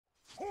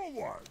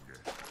Forward!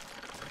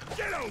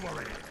 Get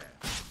over here!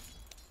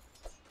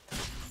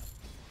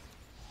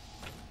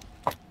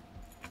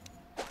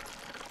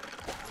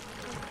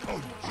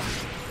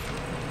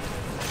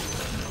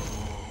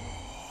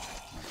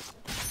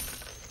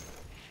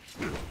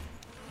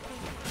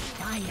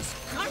 Dire's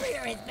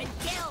courier has been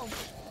killed!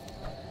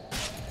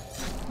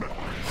 I'm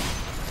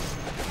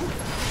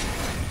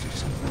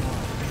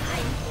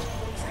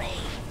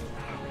trained.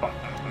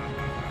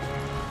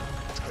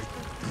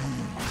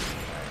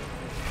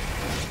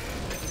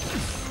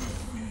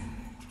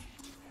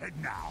 Head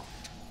now.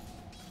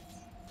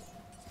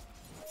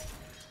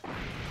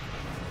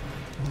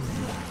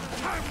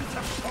 Time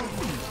to pull.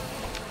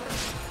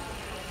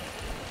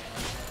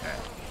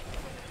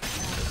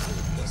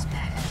 This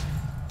battle.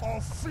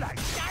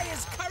 Offlane.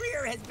 Dire's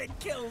courier has been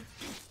killed!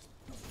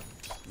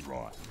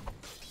 Right.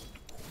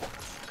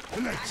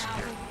 Let's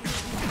get.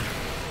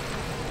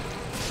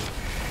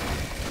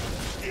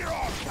 Here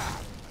I come.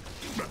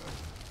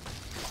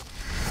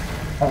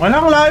 Okay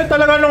lang, layo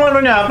talaga nung ano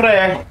niya,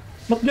 pre.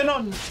 Ba't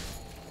ganon?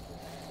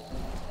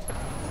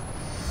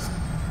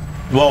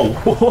 Wow.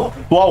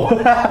 Wow.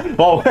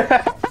 Wow.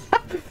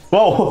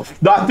 Wow.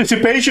 The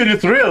anticipation is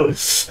real.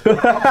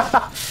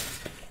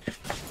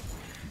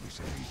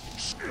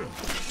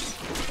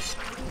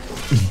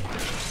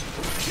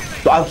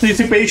 The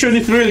anticipation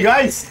is real,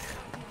 guys.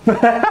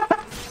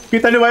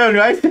 Kita niyo ba yun,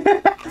 guys?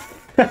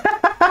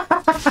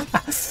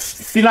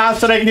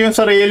 Sinastrike niyo yung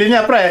sarili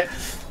niya, pre.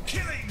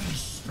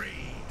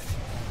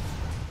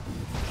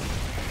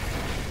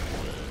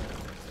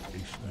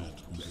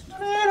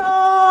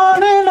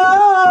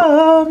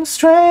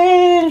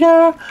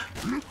 Stranger.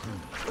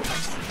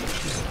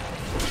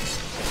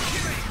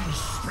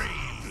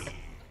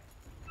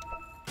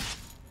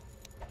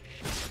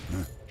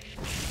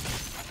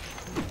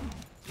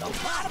 The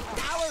bottom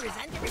tower is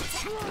under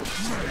attack!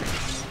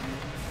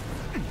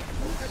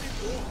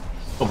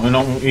 Ano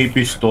nang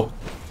ipis to? The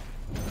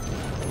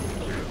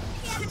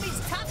enemy's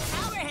top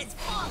tower has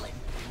fallen!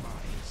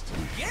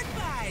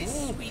 Goodbye,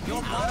 sweet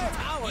your bottom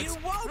tower! You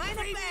won't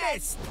be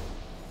missed!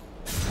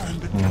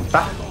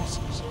 Ta?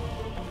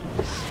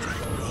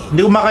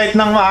 Hindi ko makahit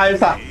ng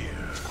maayos ah.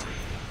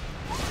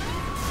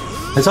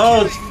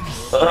 So,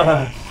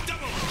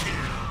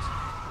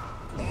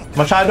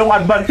 masyadong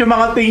advanced yung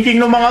mga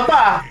thinking ng mga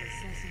ta.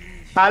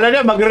 Kala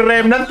niya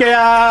magre-remnant kaya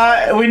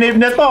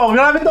winave na to.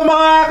 Grabe itong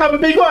mga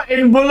kampi ko.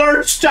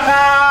 Involords tsaka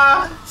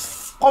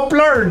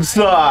Coplords.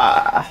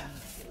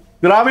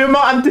 Grabe yung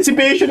mga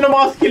anticipation ng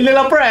mga skill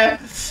nila, pre.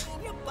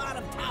 Your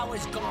bottom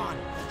tower's gone!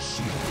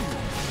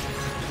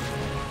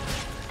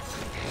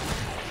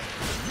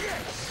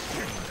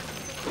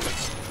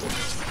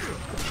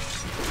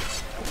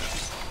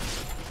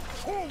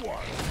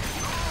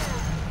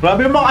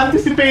 Grabe yung mga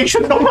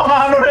anticipation ng mga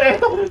ano rin.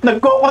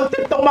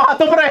 Nagko-content ng mga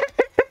to, pre.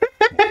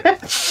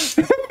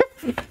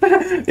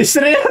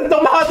 Israel itong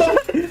mga to.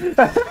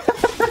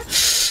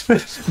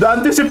 The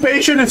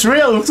anticipation is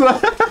real.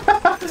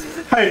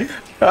 High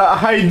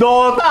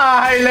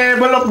Dota, high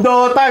level of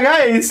Dota,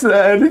 guys.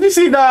 Did you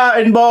see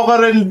the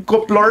Invoker and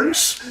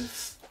Coplords?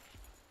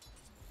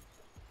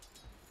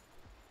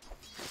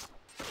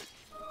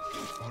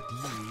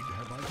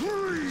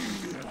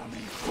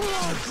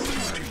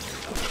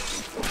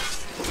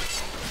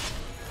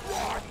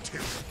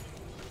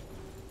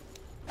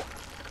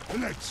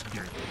 Let's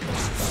get.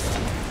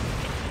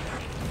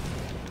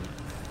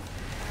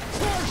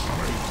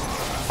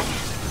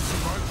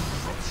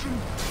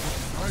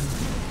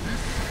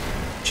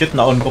 Shit,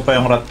 na-on ko pa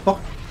yung rat ko.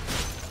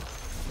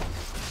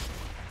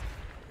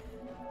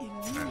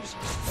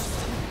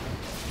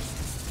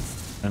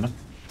 Ano?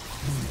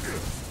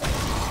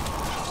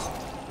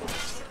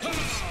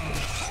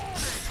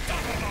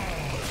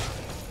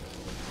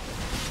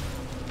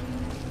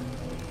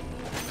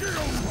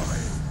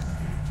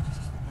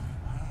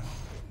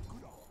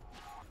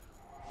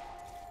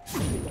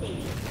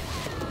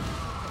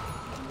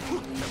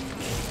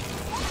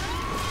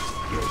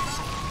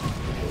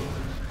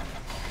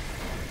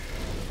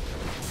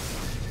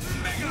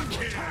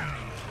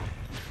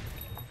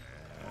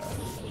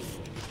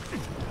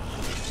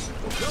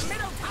 Your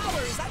middle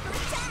tower is under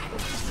attack!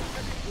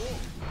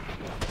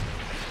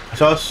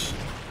 Sos.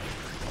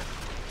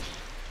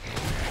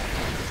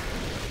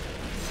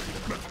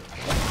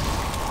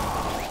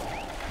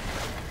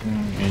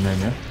 Ina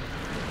niya.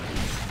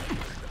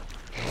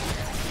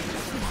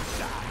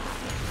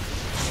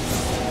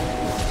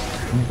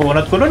 Ang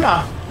kunat ko nun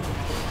ah.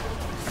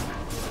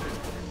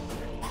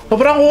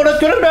 Sobrang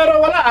kunat ko nun pero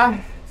wala ah.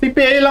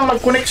 CPA lang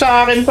nag-connect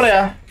sa akin, pre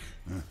ah.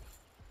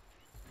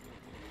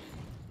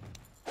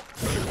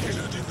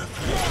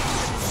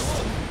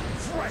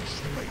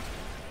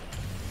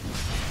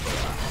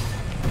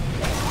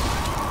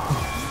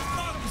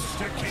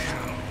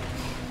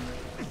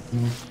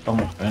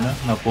 Tama, ayun na.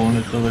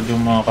 Napunod agad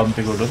yung mga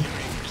kampi ko doon.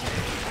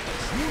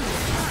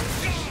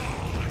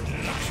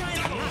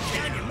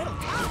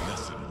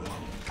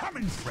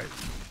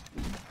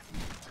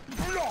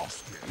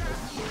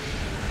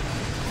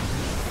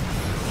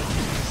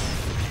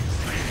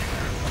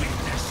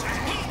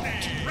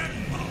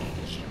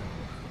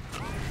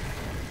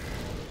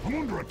 I'm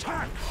under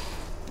attack.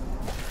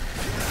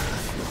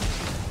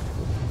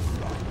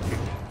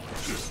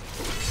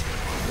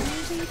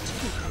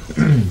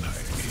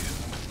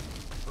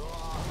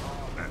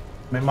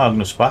 May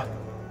Magnus pa?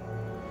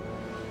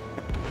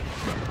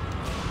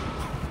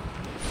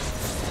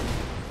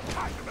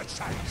 Time of the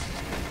chase.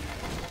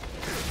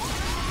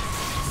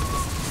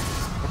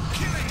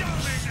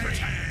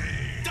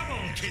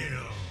 Double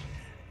kill.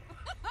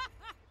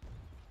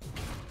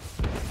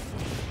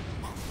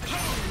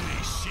 Holy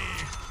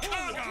shit.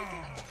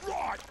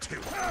 Right to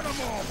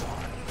animal.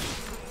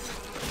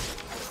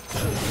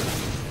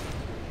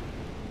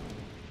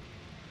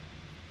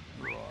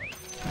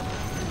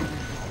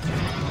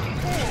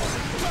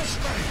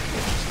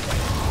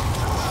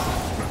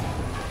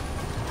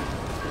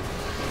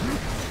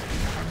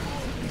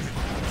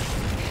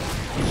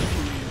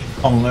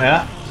 Oh,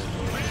 ya.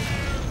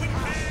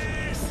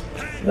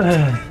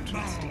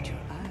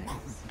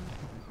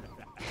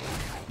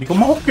 Hindi ko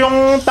mahook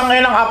yung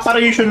tangay ng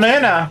apparition na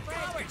yan ah.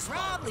 Cowards,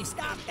 probably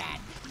stop that.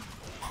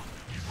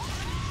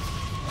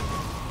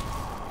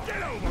 Get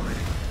over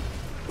it.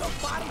 The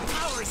bottom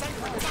tower is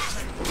under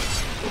attack.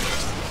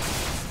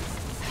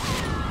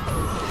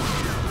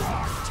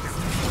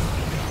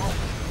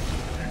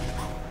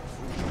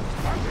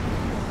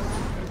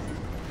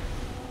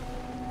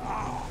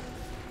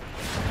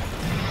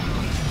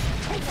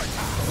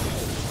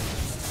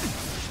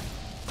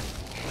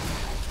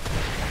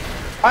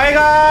 Ay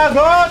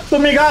gago!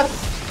 Tumigas!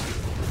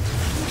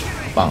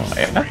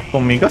 Pangina,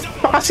 tumigas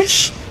pa kasi.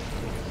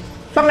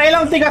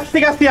 Pangailang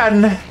tigas-tigas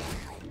yan.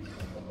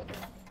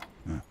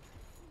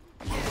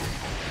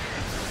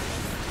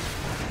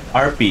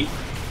 RP.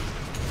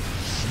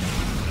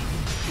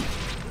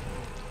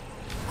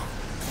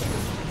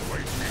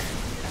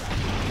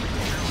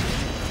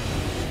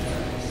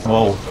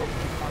 Wow.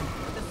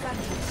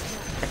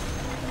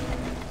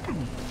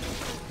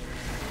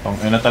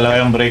 Pangina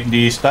talaga yung break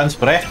distance,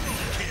 pre.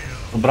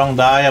 Sobrang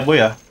daya, boy,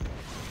 ah.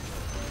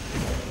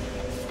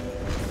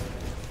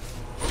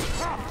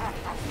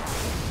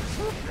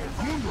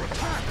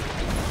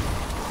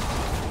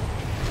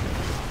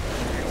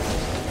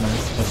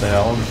 Patay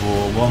ako,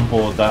 bobo ang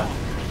puta.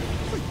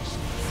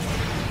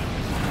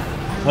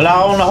 Wala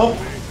akong nahook.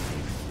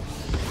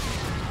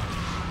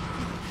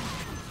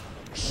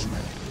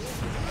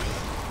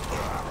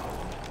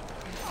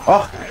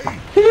 Ah,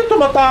 hindi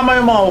tumatama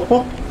yung mga hook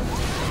ko.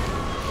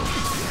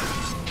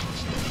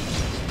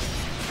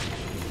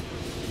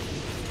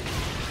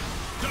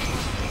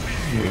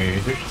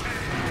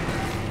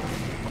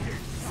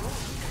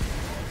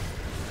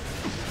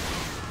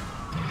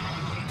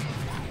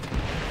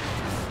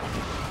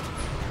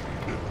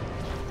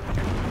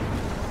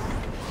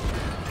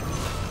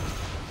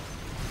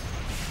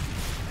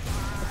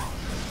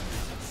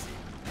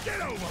 Get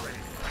over it.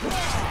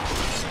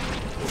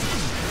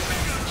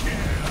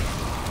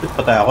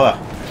 Patay ako ah.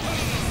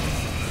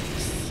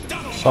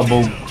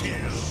 Sabog.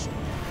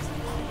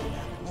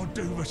 I'll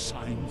do the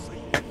same for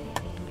you.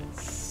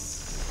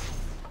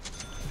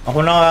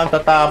 Ako na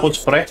nga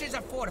tatapos, pre. Bridges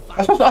are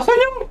fortified. Asan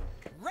yung...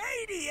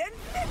 Radiant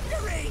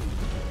victory!